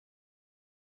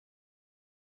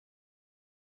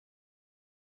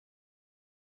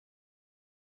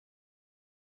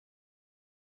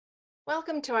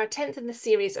Welcome to our 10th in the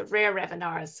series of Rare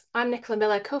REV-inars. I'm Nicola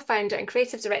Miller, co-founder and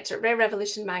creative director at Rare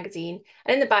Revolution magazine,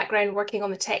 and in the background working on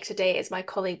the tech today is my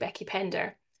colleague Becky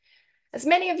Pender. As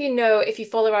many of you know, if you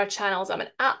follow our channels, I'm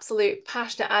an absolute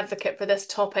passionate advocate for this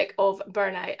topic of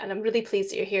burnout, and I'm really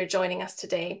pleased that you're here joining us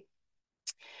today.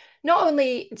 Not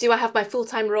only do I have my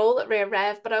full-time role at Rare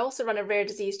Rev, but I also run a rare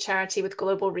disease charity with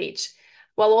global reach,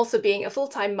 while also being a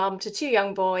full-time mum to two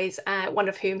young boys, one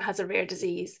of whom has a rare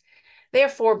disease.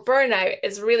 Therefore, burnout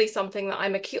is really something that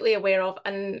I'm acutely aware of,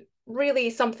 and really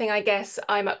something I guess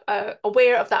I'm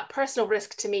aware of that personal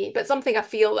risk to me, but something I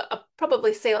feel that I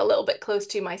probably sail a little bit close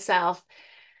to myself.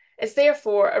 It's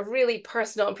therefore a really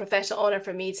personal and professional honour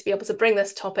for me to be able to bring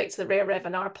this topic to the Rare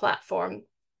REV-inar platform.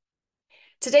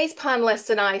 Today's panelists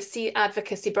and I see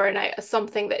advocacy burnout as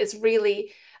something that is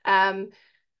really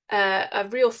a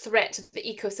real threat to the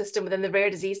ecosystem within the rare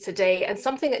disease today, and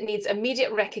something that needs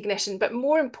immediate recognition, but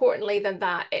more importantly than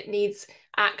that, it needs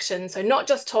action. So not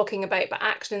just talking about, but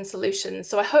action and solutions.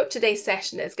 So I hope today's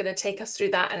session is going to take us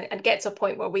through that and get to a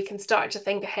point where we can start to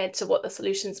think ahead to what the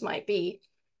solutions might be.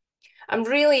 I'm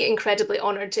really incredibly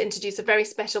honoured to introduce a very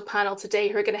special panel today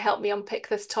who are going to help me unpick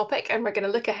this topic, and we're going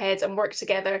to look ahead and work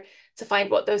together to find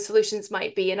what those solutions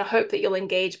might be. And I hope that you'll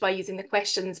engage by using the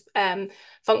questions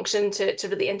function to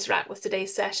really interact with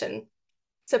today's session.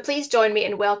 So please join me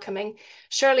in welcoming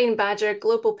Charlene Badger,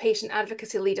 Global Patient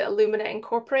Advocacy Lead at Illumina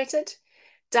Incorporated,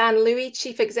 Dan Louie,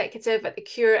 Chief Executive at the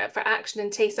Cure for Action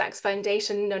and Tay-Sachs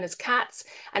Foundation, known as CATS,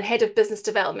 and Head of Business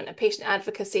Development and Patient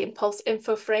Advocacy in Pulse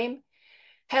InfoFrame,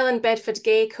 Helen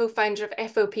Bedford-Gay, co-founder of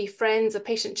FOP Friends, a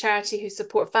patient charity who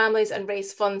support families and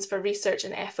raise funds for research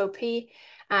in FOP,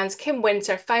 and Kim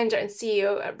Winter, founder and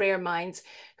CEO at Rare Minds,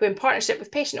 who in partnership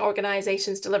with patient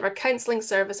organisations deliver counselling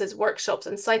services, workshops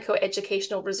and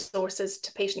psychoeducational resources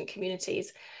to patient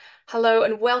communities. Hello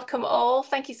and welcome all.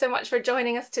 Thank you so much for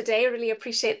joining us today. I really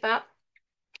appreciate that.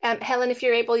 Helen, if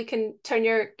you're able, you can turn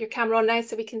your camera on now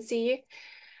so we can see you.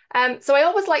 So I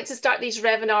always like to start these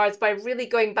webinars by really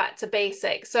going back to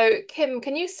basics. So Kim,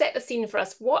 can you set the scene for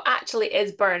us? What actually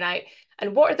is burnout,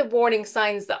 and what are the warning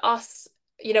signs that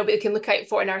we can look out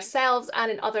for in ourselves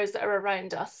and in others that are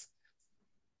around us?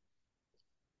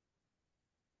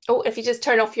 Oh, if you just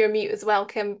turn off your mute as well,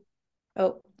 Kim.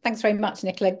 Oh, thanks very much,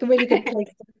 Nicola. A really good place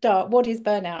to start. What is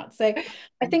burnout? So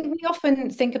I think we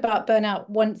often think about burnout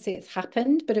once it's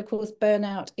happened, but of course,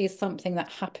 burnout is something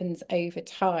that happens over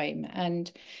time.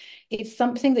 And it's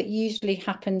something that usually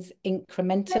happens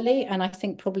incrementally. And I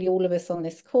think probably all of us on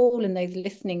this call and those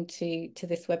listening to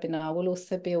this webinar will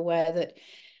also be aware that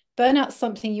burnout's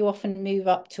something you often move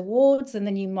up towards and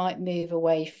then you might move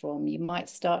away from. You might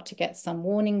start to get some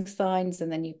warning signs and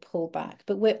then you pull back.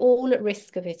 But we're all at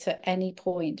risk of it at any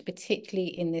point,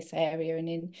 particularly in this area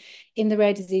and in the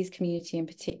rare disease community in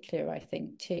particular, I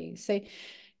think, too. So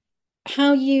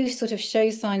how you sort of show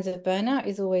signs of burnout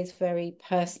is always very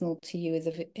personal to you as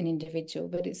an individual,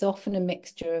 but it's often a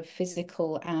mixture of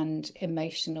physical and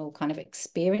emotional kind of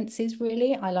experiences,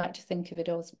 really. I like to think of it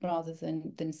as rather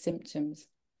than symptoms.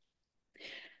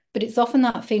 But it's often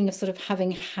that feeling of sort of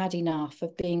having had enough,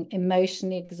 of being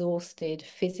emotionally exhausted,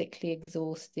 physically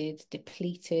exhausted,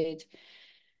 depleted.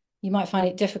 You might find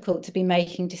it difficult to be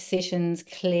making decisions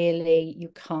clearly. You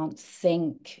can't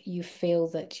think. You feel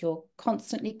that you're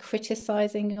constantly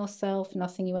criticizing yourself.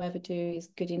 Nothing you ever do is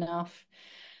good enough.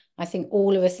 I think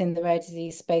all of us in the rare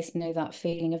disease space know that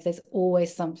feeling of there's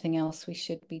always something else we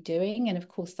should be doing. And of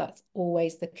course, that's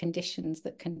always the conditions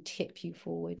that can tip you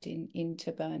forward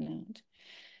into burnout.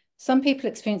 Some people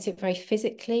experience it very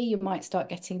physically. You might start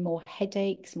getting more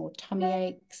headaches, more tummy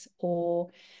aches, or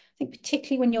I think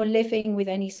particularly when you're living with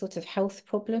any sort of health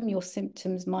problem, your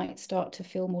symptoms might start to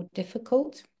feel more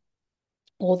difficult,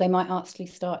 or they might actually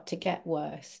start to get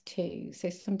worse too.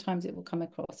 So sometimes it will come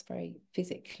across very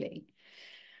physically.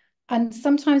 And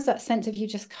sometimes that sense of you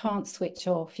just can't switch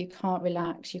off, you can't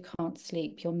relax, you can't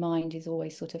sleep. Your mind is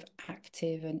always sort of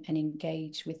active and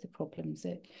engaged with the problems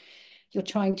that you're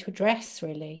trying to address,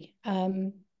 really.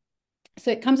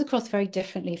 So it comes across very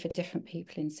differently for different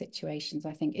people in situations,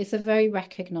 I think. It's a very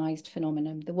recognised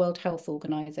phenomenon. The World Health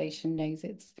Organization knows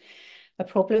it's a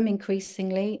problem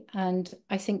increasingly. And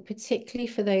I think particularly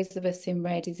for those of us in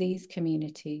rare disease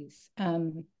communities,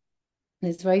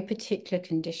 there's very particular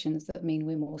conditions that mean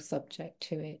we're more subject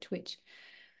to it, which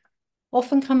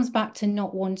often comes back to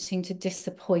not wanting to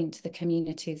disappoint the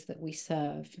communities that we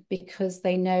serve because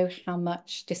they know how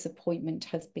much disappointment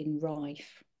has been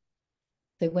rife.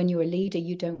 So when you're a leader,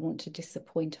 you don't want to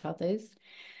disappoint others,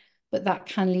 but that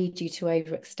can lead you to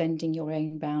overextending your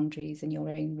own boundaries and your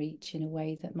own reach in a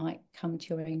way that might come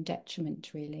to your own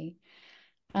detriment, really.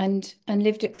 And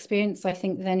lived experience, I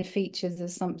think, then features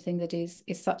as something that is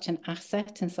such an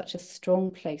asset and such a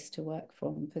strong place to work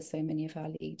from for so many of our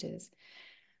leaders.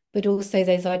 But also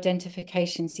those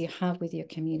identifications you have with your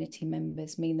community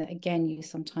members mean that, again, you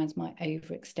sometimes might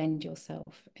overextend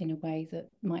yourself in a way that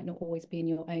might not always be in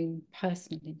your own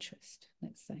personal interest,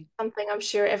 let's say. Something I'm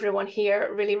sure everyone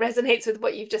here really resonates with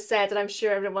what you've just said, and I'm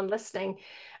sure everyone listening.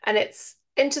 And it's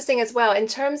interesting as well in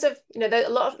terms of, a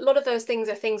lot of those things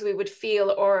are things we would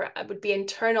feel or would be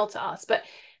internal to us. But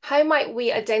how might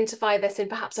we identify this in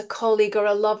perhaps a colleague or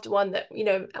a loved one that,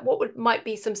 might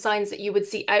be some signs that you would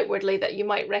see outwardly that you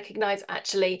might recognize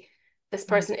actually this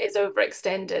person is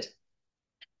overextended?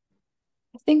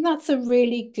 I think that's a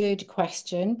really good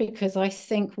question, because I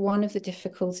think one of the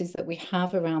difficulties that we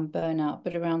have around burnout,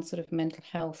 but around sort of mental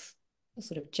health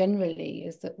sort of generally,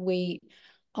 is that we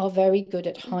are very good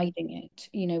at hiding it.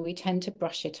 We tend to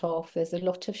brush it off. There's a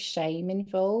lot of shame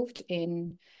involved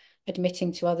in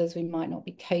admitting to others we might not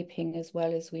be coping as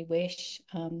well as we wish.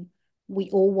 We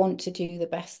all want to do the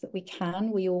best that we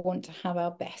can. We all want to have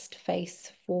our best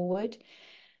face forward.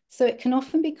 So it can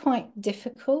often be quite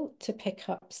difficult to pick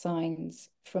up signs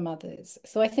from others.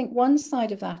 So I think one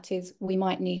side of that is we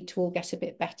might need to all get a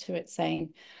bit better at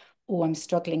saying, oh, I'm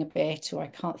struggling a bit, or I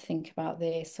can't think about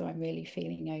this, or I'm really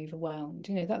feeling overwhelmed.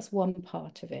 That's one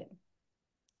part of it.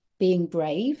 Being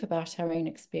brave about our own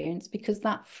experience, because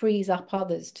that frees up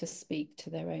others to speak to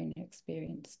their own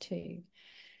experience too.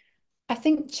 I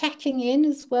think checking in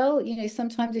as well,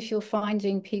 sometimes if you're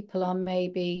finding people are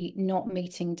maybe not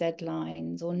meeting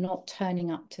deadlines or not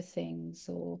turning up to things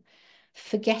or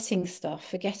forgetting stuff,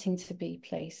 forgetting to be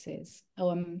places,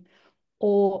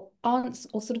 or aren't,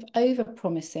 or sort of over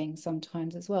promising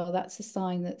sometimes as well, that's a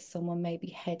sign that someone may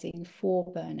be heading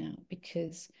for burnout,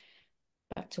 because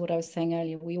back to what I was saying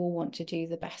earlier, we all want to do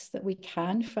the best that we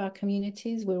can for our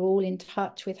communities. We're all in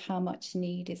touch with how much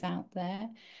need is out there.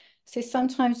 So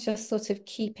sometimes just sort of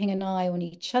keeping an eye on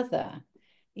each other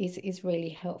is really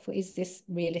helpful. Is this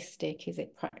realistic? Is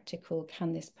it practical?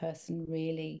 Can this person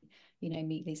really,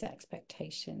 meet these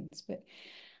expectations? But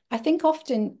I think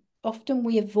often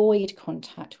we avoid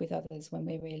contact with others when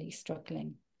we're really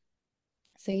struggling.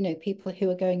 So, people who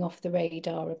are going off the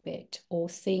radar a bit or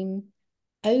seem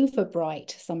over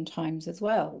bright sometimes as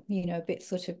well, a bit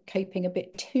sort of coping a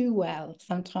bit too well.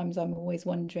 Sometimes I'm always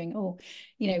wondering,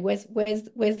 where's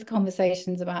the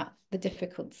conversations about the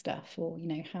difficult stuff, or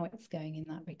how it's going in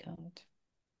that regard.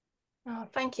 Oh,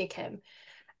 thank you, Kim.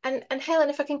 And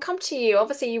Helen, if I can come to you,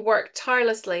 obviously you work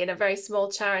tirelessly in a very small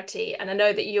charity, and I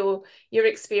know that your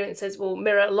experiences will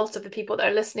mirror a lot of the people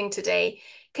that are listening today.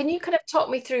 Can you kind of talk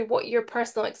me through what your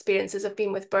personal experiences have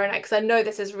been with burnout? Because I know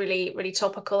this is really, really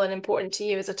topical and important to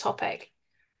you as a topic.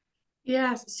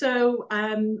 Yes, so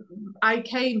I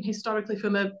came historically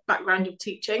from a background of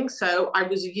teaching, so I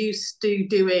was used to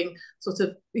doing sort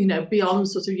of, beyond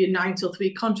sort of your 9 till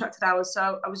 3 contracted hours.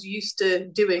 So I was used to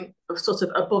doing sort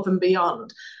of above and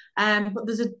beyond. But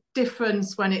there's a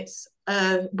difference when it's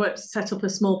set up a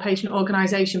small patient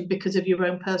organisation because of your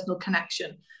own personal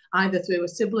connection, either through a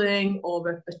sibling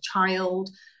or a child.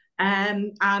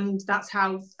 And that's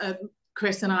how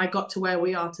Chris and I got to where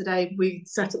we are today. We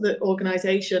set up the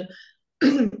organisation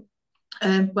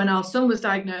when our son was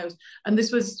diagnosed. And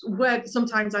this was where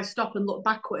sometimes I stop and look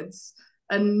backwards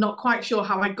and not quite sure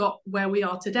how I got where we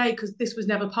are today, because this was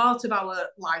never part of our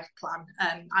life plan.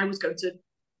 And I was going to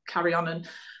carry on and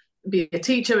be a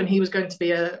teacher, and he was going to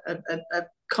be a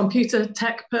computer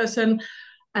tech person.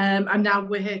 And now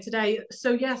we're here today.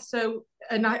 So, yes,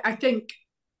 and I think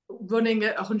running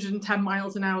at 110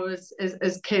 miles an hour,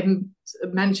 as Kim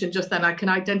mentioned just then, I can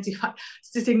identify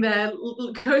sitting there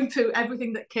going through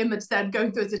everything that Kim had said,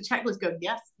 going through as a checklist, going,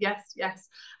 yes, yes, yes,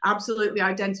 absolutely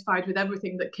identified with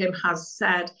everything that Kim has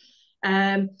said.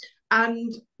 And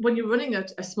when you're running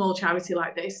a small charity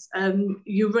like this,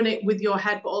 you run it with your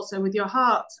head, but also with your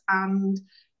heart. And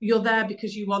you're there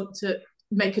because you want to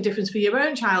make a difference for your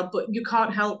own child, but you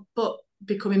can't help but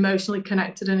become emotionally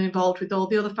connected and involved with all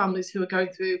the other families who are going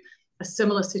through a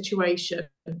similar situation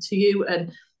to you.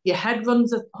 And your head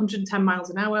runs at 110 miles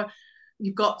an hour.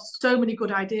 You've got so many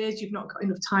good ideas. You've not got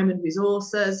enough time and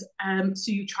resources.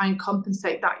 So you try and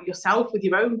compensate that yourself with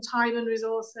your own time and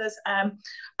resources.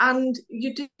 And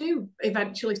you do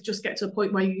eventually just get to a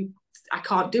point where I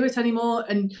can't do it anymore.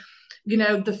 And,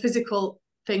 the physical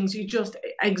things, you're just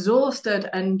exhausted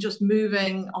and just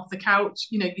moving off the couch.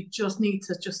 You just need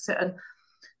to just sit and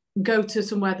go to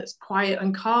somewhere that's quiet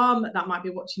and calm. That might be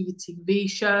watching your TV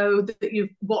show that you've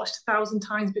watched 1,000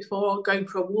 times before, going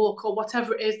for a walk, or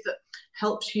whatever it is that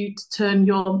helps you to turn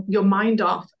your mind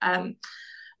off.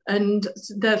 And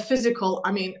the physical,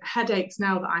 I mean, headaches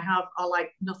now that I have are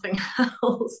like nothing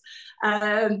else.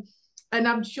 And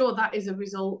I'm sure that is a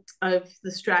result of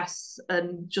the stress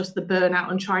and just the burnout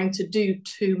and trying to do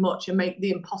too much and make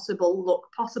the impossible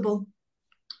look possible.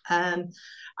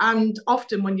 And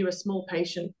often when you're a small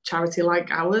patient charity like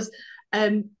ours,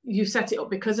 you set it up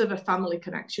because of a family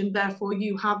connection. Therefore,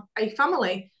 you have a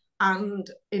family. And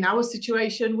in our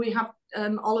situation, we have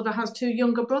Oliver has two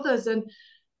younger brothers, and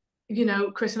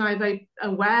Chris and I are very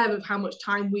aware of how much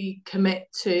time we commit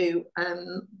to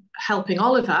helping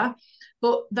Oliver.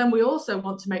 But then we also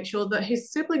want to make sure that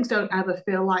his siblings don't ever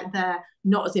feel like they're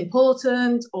not as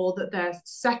important or that they're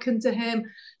second to him.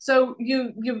 So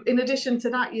you in addition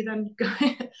to that, you then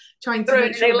trying to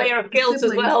make sure a layer of guilt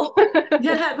siblings, as well.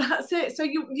 yeah, that's it. So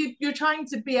you're trying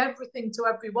to be everything to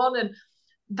everyone, and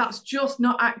that's just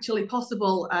not actually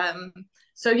possible.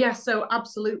 So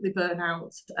absolutely,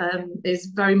 burnout is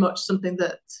very much something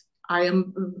that I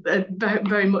am very,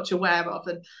 very much aware of,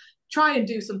 and try and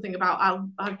do something about.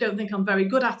 I don't think I'm very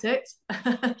good at it.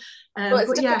 Well,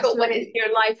 it's difficult when it's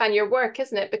your life and your work,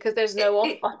 isn't it? Because there's no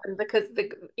off button, because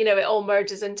it all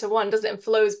merges into one, doesn't it? And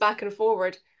flows back and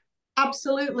forward.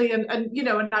 Absolutely, and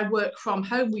I work from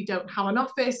home. We don't have an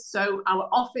office, so our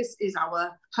office is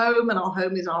our home, and our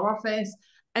home is our office.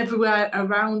 Everywhere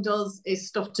around us is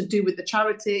stuff to do with the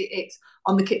charity. It's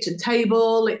on the kitchen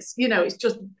table. It's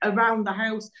just around the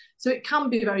house. So it can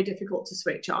be very difficult to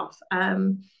switch off.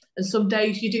 And some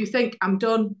days you do think, I'm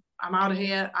done, I'm out of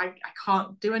here, I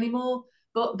can't do anymore.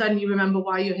 But then you remember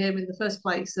why you're here in the first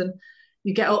place, and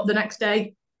you get up the next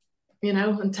day,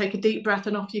 and take a deep breath,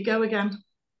 and off you go again.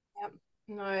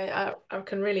 No, I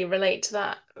can really relate to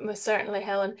that, most certainly,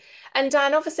 Helen. And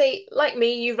Dan, obviously, like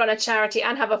me, you run a charity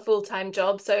and have a full-time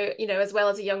job, so, as well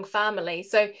as a young family.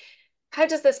 So how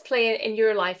does this play in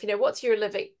your life? What's your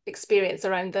living experience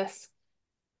around this?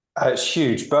 It's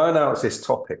huge. Burnout's this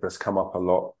topic that's come up a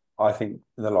lot, I think,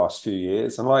 in the last few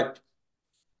years. And like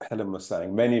Helen was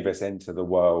saying, many of us enter the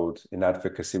world in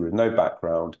advocacy with no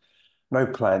background, no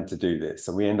plan to do this.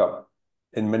 And we end up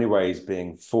in many ways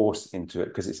being forced into it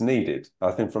because it's needed.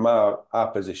 I think from our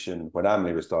position, when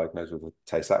Emily was diagnosed with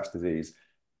Tay-Sachs disease,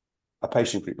 a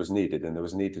patient group was needed, and there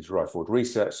was needed to drive forward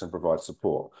research and provide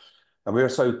support. And we were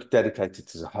so dedicated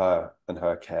to her and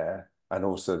her care, and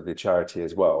also the charity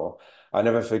as well. I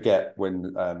never forget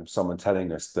when someone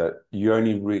telling us that you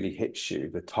only really hits you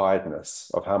the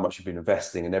tiredness of how much you've been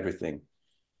investing in everything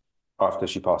after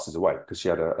she passes away, because she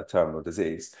had a terminal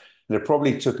disease. And it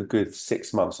probably took a good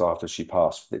 6 months after she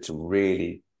passed for it to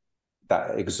really,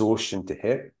 that exhaustion to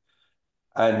hit.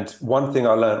 And one thing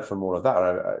I learned from all of that,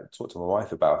 I talked to my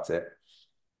wife about it,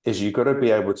 is you've got to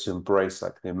be able to embrace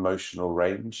like the emotional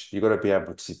range. You've got to be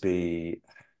able to be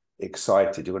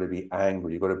excited. You've got to be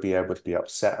angry. You've got to be able to be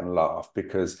upset and laugh,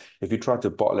 because if you try to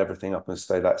bottle everything up and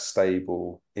stay that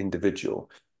stable individual,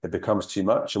 it becomes too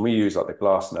much. And we use like the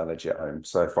glass analogy at home.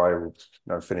 So if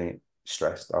I'm feeling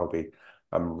stressed,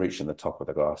 I'm reaching the top of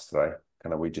the glass today.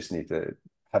 We just need to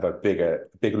have a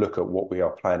big look at what we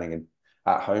are planning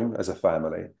at home as a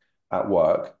family, at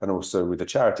work, and also with the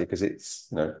charity, because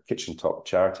it's, kitchen top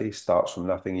charity starts from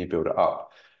nothing, you build it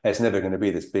up. And it's never going to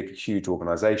be this big, huge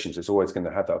organization. So it's always going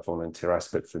to have that volunteer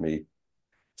aspect for me.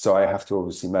 So I have to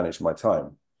obviously manage my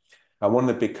time. And one of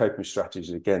the big coping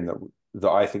strategies, again, that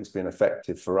I think has been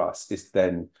effective for us is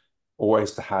then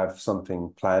always to have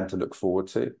something planned to look forward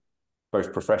to,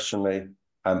 both professionally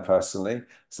and personally.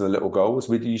 So the little goals,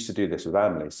 we used to do this with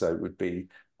Emily. So it would be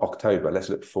October, let's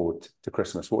look forward to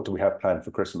Christmas. What do we have planned for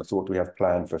Christmas? What do we have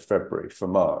planned for February, for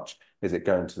March? Is it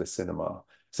going to the cinema?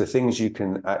 So things you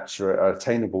can actually,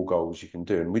 attainable goals you can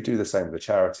do. And we do the same with the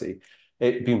charity.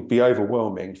 It'd be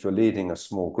overwhelming if you're leading a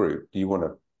small group. You want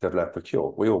to develop a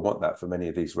cure. We all want that for many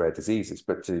of these rare diseases,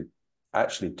 but to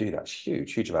actually do that's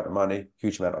huge amount of money,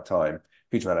 huge amount of time,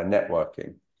 huge amount of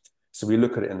networking. So we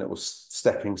look at it in little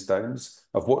stepping stones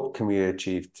of what can we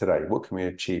achieve today? What can we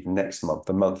achieve next month,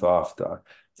 the month after,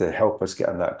 to help us get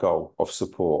on that goal of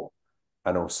support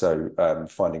and also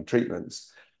finding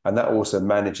treatments. And that also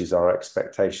manages our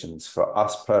expectations for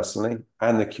us personally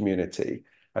and the community,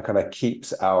 and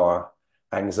keeps our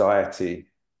anxiety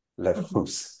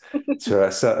levels to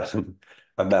a certain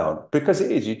amount, because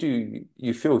it is,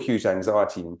 you feel huge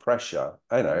anxiety and pressure,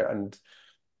 and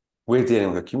we're dealing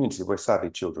with a community where sadly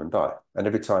children die. And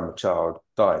every time a child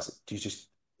dies, it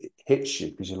hits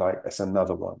you because you're like, it's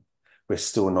another one. We're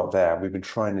still not there. We've been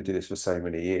trying to do this for so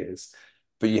many years.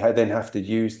 But you then have to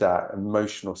use that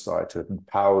emotional side to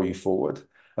power you forward.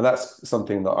 And that's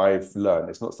something that I've learned.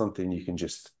 It's not something you can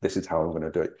just, this is how I'm going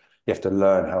to do it. You have to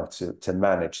learn how to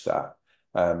manage that.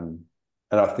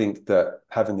 And I think that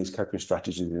having these coping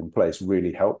strategies in place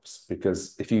really helps,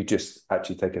 because if you just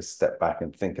actually take a step back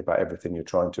and think about everything you're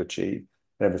trying to achieve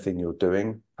and everything you're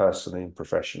doing personally and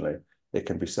professionally, it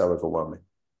can be so overwhelming.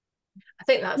 I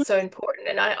think that's so important.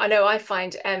 And I know I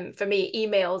find for me,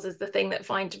 emails is the thing that I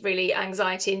find really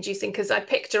anxiety inducing, because I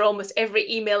picture almost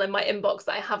every email in my inbox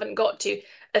that I haven't got to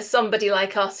as somebody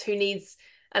like us who needs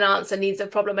an answer, needs a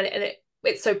problem. And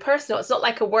it's so personal. It's not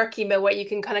like a work email where you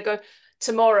can kind of go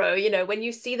tomorrow, you know, when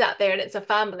you see that there and it's a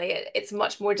family, it's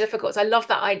much more difficult. So I love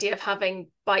that idea of having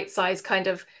bite-sized kind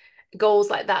of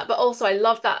goals like that. But also I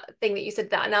love that thing that you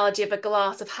said, that analogy of a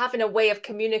glass, of having a way of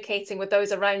communicating with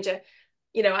those around you.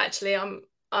 You know, actually,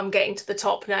 I'm getting to the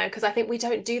top now, because I think we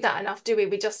don't do that enough, do we?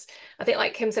 We just, I think,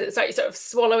 like Kim said, it's like you sort of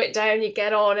swallow it down, you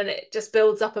get on, and it just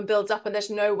builds up and builds up, and there's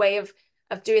no way of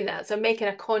doing that. So making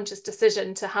a conscious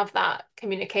decision to have that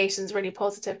communication is really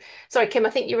positive. Sorry, Kim, I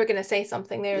think you were going to say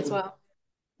something there as well.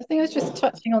 I think I was just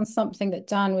touching on something that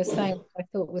Dan was saying, which I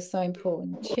thought was so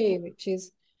important too, which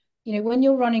is, you know, when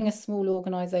you're running a small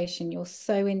organization, you're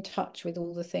so in touch with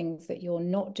all the things that you're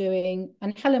not doing.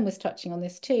 And Helen was touching on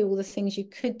this too, all the things you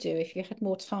could do if you had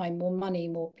more time, more money,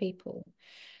 more people.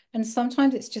 And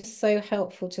sometimes it's just so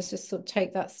helpful to just sort of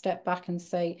take that step back and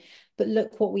say, but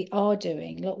look what we are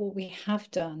doing, look what we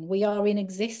have done. We are in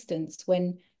existence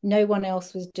when no one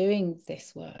else was doing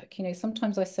this work. You know,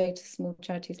 sometimes I say to small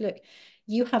charities, look,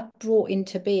 you have brought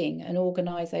into being an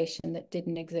organization that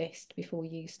didn't exist before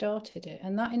you started it.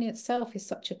 And that in itself is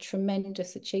such a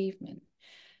tremendous achievement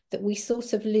that we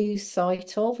sort of lose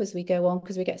sight of as we go on,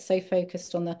 because we get so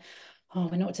focused on the, oh,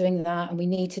 we're not doing that, and we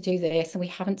need to do this, and we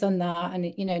haven't done that.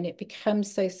 And, you know, and it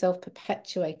becomes so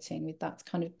self-perpetuating with that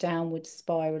kind of downward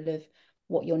spiral of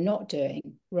what you're not doing,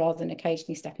 rather than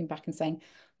occasionally stepping back and saying,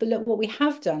 but look what we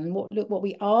have done, look what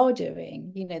we are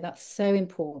doing. You know, that's so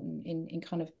important in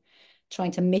kind of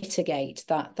trying to mitigate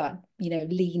that, you know,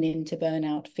 lean into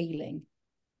burnout feeling.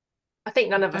 I think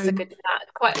none of us are good at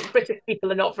that. Quite British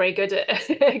people are not very good at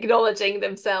acknowledging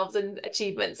themselves and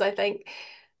achievements, I think.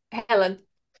 Helen.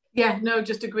 Yeah, no,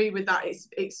 just agree with that.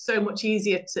 It's so much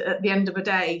easier to, at the end of a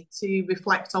day, to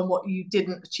reflect on what you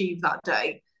didn't achieve that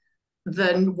day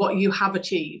than what you have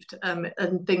achieved,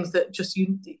 and things that just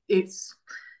you.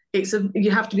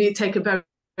 You have to take a very,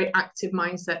 very active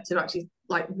mindset to actually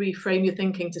like reframe your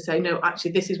thinking to say, no,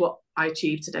 actually, this is what I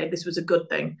achieved today. This was a good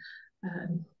thing.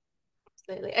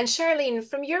 Absolutely. And Charlene,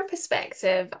 from your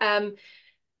perspective,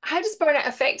 how does burnout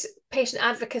affect patient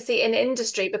advocacy in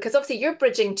industry? Because obviously you're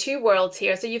bridging two worlds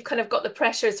here. So you've kind of got the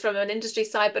pressures from an industry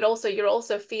side, but also you're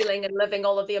also feeling and living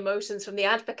all of the emotions from the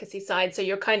advocacy side. So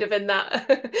you're kind of in that,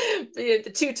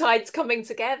 the two tides coming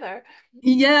together.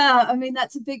 Yeah, I mean,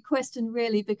 that's a big question,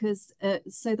 really, because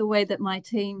so the way that my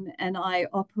team and I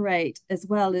operate, as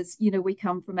well as, you know, we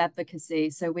come from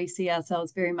advocacy. So we see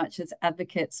ourselves very much as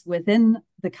advocates within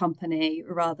the company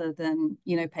rather than,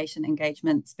 you know, patient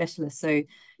engagement specialists. So,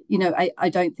 you know, I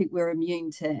don't think we're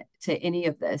immune to any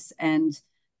of this. And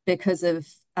because of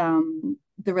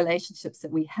the relationships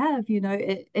that we have, you know,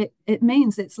 it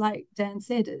means it's like Dan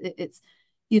said, it's,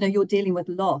 you know, you're dealing with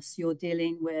loss, you're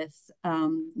dealing with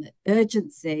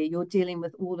urgency, you're dealing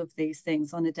with all of these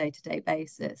things on a day-to-day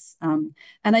basis. And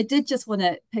I did just want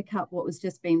to pick up what was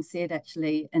just being said,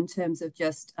 actually, in terms of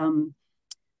just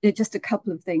a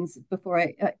couple of things before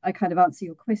I kind of answer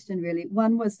your question, really.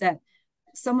 One was that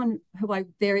someone who I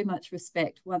very much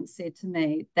respect once said to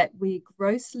me that we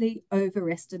grossly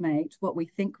overestimate what we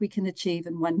think we can achieve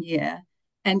in 1 year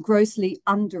and grossly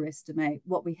underestimate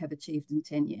what we have achieved in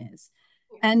 10 years.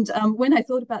 And when I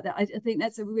thought about that, I think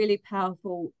that's a really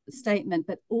powerful statement.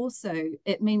 But also,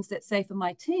 it means that, say, for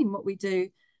my team, what we do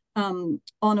on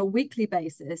a weekly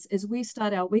basis is we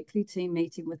start our weekly team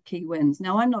meeting with key wins.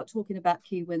 Now, I'm not talking about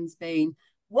key wins being,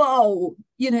 whoa,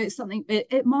 you know, something.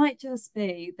 It might just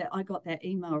be that I got that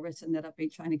email written that I've been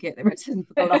trying to get written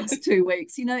for the last 2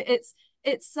 weeks. You know, it's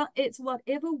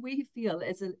whatever we feel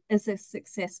is a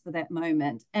success for that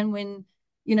moment. And when,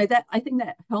 you know, that I think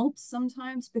that helps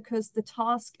sometimes because the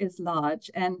task is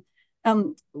large. And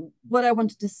what I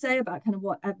wanted to say about kind of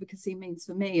what advocacy means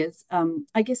for me is,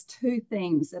 I guess, two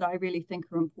things that I really think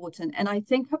are important, and I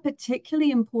think are particularly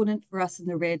important for us in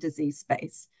the rare disease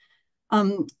space.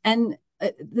 And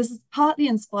this is partly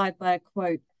inspired by a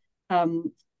quote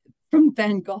from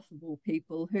Van Gogh, of all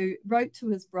people, who wrote to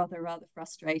his brother rather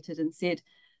frustrated and said,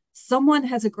 "Someone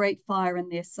has a great fire in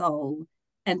their soul,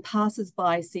 and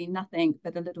passers-by see nothing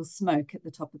but a little smoke at the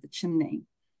top of the chimney."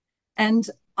 And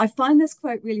I find this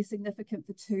quote really significant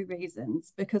for two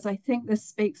reasons, because I think this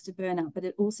speaks to burnout, but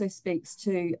it also speaks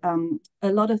to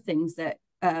a lot of things that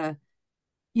are,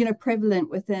 you know, prevalent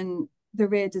within the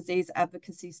rare disease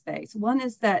advocacy space. One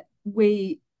is that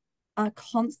we are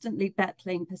constantly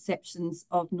battling perceptions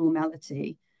of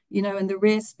normality. You know, in the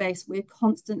rare space, we're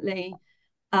constantly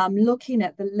looking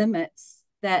at the limits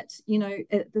that, you know,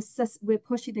 we're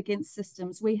pushing against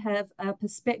systems. We have a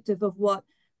perspective of what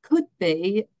could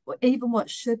be, or even what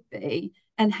should be,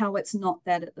 and how it's not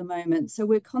that at the moment. So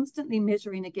we're constantly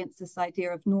measuring against this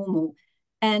idea of normal.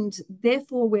 And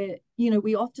therefore, we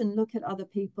often look at other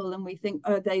people and we think,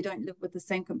 oh, they don't live with the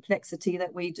same complexity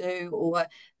that we do, or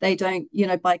they don't,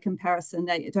 by comparison,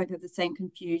 they don't have the same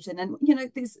confusion. And,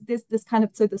 there's this kind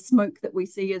of, so the smoke that we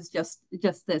see is just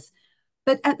this.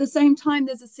 But at the same time,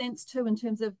 there's a sense too, in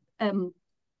terms of,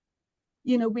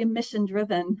 we're mission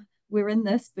driven. We're in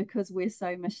this because we're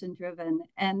so mission driven.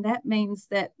 And that means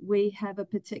that we have a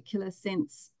particular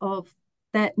sense of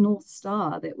that North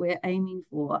Star that we're aiming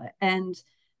for. And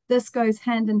this goes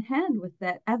hand in hand with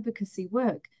that advocacy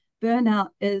work.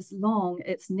 Burnout is long.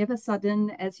 It's never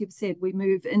sudden. As you've said, we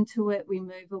move into it, we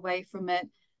move away from it.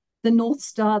 The North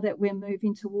Star that we're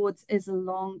moving towards is a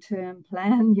long-term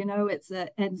plan.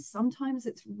 And sometimes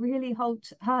it's really hard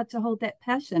to hold that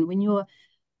passion when you,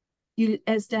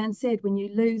 as Dan said, when you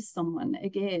lose someone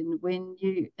again,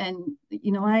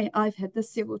 I've had this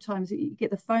several times. You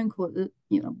get the phone call,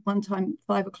 one time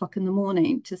 5 o'clock in the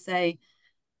morning to say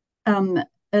a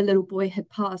little boy had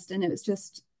passed, and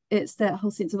it's that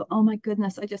whole sense of, oh my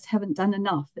goodness, I just haven't done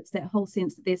enough. It's that whole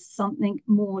sense that there's something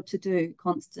more to do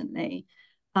constantly.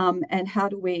 And how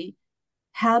do we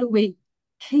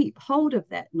keep hold of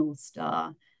that North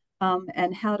Star?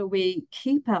 And how do we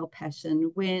keep our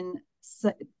passion when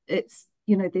it's,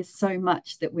 there's so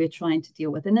much that we're trying to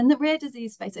deal with? And in the rare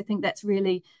disease space, I think that's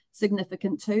really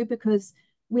significant too, because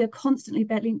we're constantly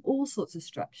battling all sorts of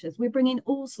structures. We're bringing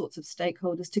all sorts of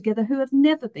stakeholders together who have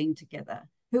never been together,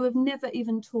 who have never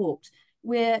even talked.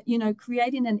 We're,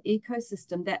 creating an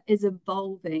ecosystem that is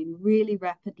evolving really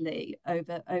rapidly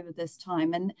over this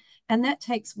time. And that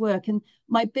takes work. And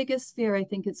my biggest fear, I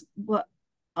think, is what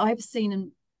I've seen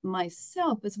in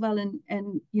myself as well,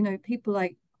 and people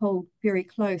I hold very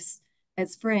close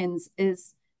as friends,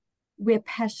 is we're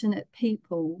passionate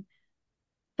people,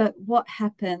 but what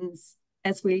happens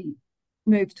as we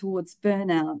move towards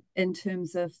burnout in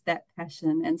terms of that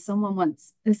passion? And someone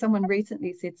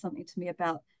recently said something to me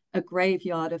about a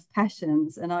graveyard of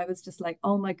passions, and I was just like,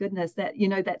 oh my goodness, that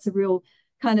that's a real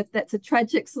kind of, that's a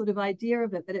tragic sort of idea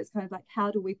of it. But it's kind of like,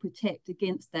 how do we protect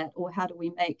against that, or how do we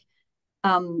make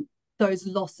those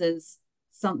losses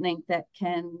something that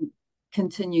can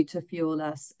continue to fuel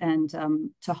us and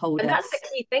to hold us? And that's the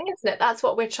key thing, isn't it? That's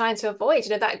what we're trying to avoid.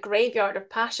 That graveyard of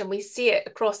passion. We see it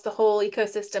across the whole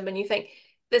ecosystem, and you think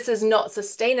this is not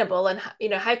sustainable. And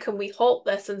how can we halt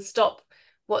this and stop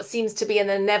what seems to be an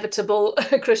inevitable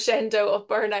crescendo of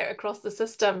burnout across the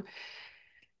system?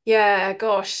 Yeah,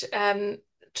 gosh,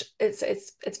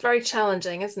 it's very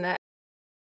challenging, isn't it?